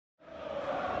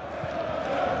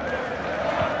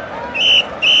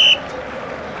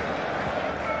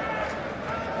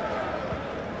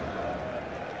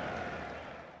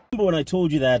remember when I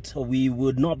told you that we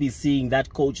would not be seeing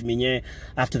that coach Minye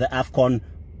after the AFCON,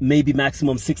 maybe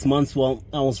maximum 6 months? Well,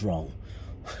 I was wrong.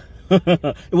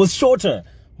 It was shorter.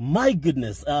 My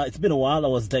goodness, it's been a while. I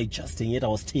was digesting it. I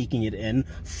was taking it in.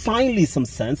 Finally, some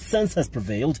sense. Sense has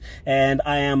prevailed. And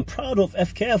I am proud of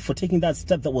FKF for taking that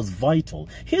step that was vital.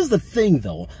 Here's the thing,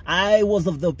 though. I was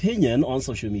of the opinion on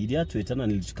social media, Twitter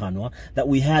and Lichikanwa, that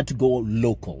we had to go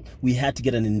local. We had to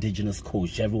get an indigenous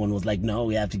coach. Everyone was like, no,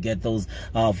 we have to get those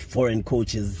foreign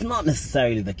coaches. It's not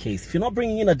necessarily the case. If you're not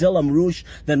bringing in Adel Amrouche,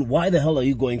 then why the hell are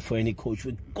you going for any coach?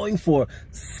 We're going for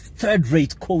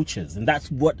third-rate coaches, and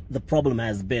that's what the problem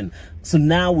has been. So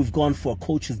now we've gone for a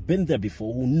coach who's been there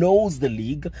before, who knows the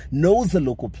league, knows the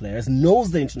local players, knows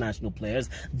the international players.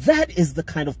 That is the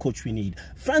kind of coach we need.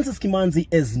 Francis Kimanzi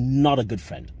is not a good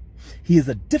friend. He is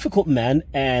a difficult man,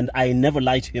 and I never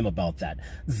lied to him about that.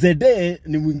 Zede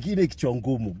ni mwingine kichwa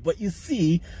ngumu. But you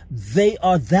see, they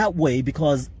are that way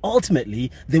because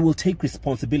ultimately they will take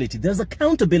responsibility. There's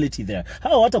accountability there.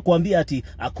 Hawa watakuambia ati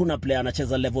hakuna player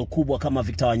anacheza level kubwa kama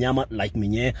Victor Wanyama like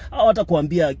Minye. Hawa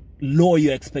watakuambia lower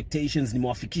your expectations,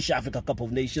 nimewafikisha Africa Cup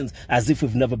of Nations as if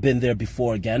we've never been there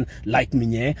before again, like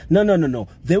Minye. No.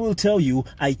 They will tell you,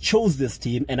 I chose this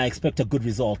team and I expect a good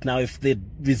result. Now, if the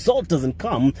result doesn't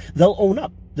come, they'll own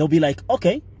up. They'll be like,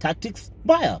 okay, tactics,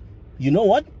 buyer. You know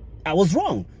what? I was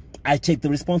wrong. I take the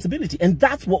responsibility. And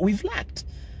that's what we've lacked.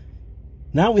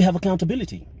 Now we have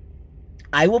accountability.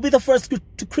 I will be the first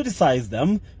to criticize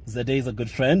them. Zede is a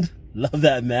good friend. Love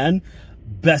that man.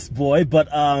 Best boy. But,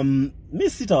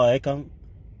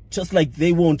 just like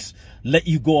they won't let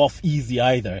you go off easy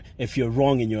either if you're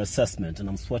wrong in your assessment. And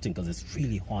I'm sweating because it's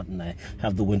really hot and I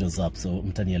have the windows up, so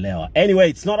mtanielewa. Anyway,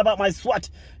 it's not about my sweat.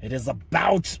 It is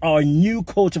about our new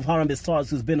coach of Harambee Stars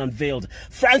who's been unveiled.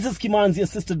 Francis Kimanzi,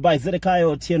 assisted by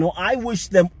Zedeciah Otieno. I wish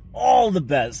them all the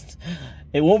best.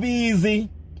 It won't be easy.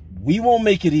 We won't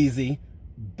make it easy.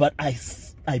 But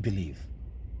I believe.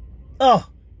 Oh,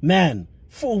 man.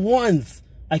 For once,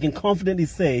 I can confidently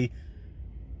say,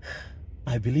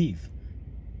 I believe.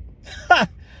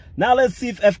 Now let's see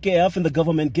if FKF and the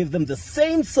government give them the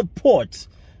same support,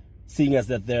 seeing as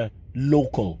that they're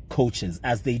local coaches,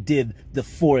 as they did the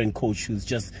foreign coach who's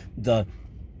just the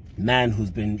man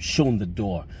who's been shown the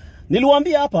door.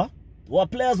 Niliwaambia hapa, wa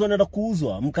players wanaenda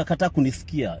kuuzwa, mkakataa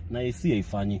kunisikia. Na AC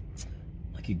haifanyi.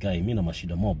 Like guy, mimi na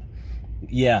mashida mob.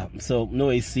 Yeah, so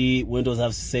no AC, windows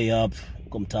have to stay up,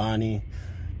 mtaani.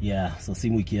 Yeah, so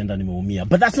simu ikienda nimeumia.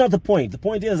 But that's not the point. The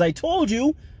point is, I told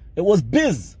you, it was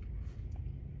biz.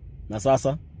 Na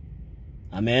sasa,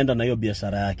 ameenda na hiyo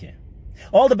biashara yake.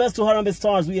 All the best to Harambee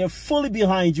Stars. We are fully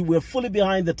behind you. We're fully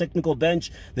behind the technical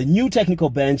bench, the new technical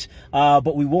bench.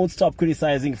 But we won't stop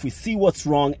criticizing. If we see what's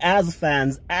wrong, as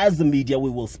fans, as the media, we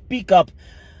will speak up.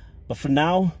 But for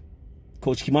now,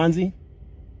 Coach Kimanzi,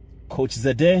 Coach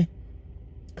Zede,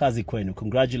 kazi kwenu.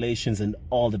 Congratulations and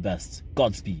all the best.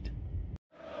 Godspeed.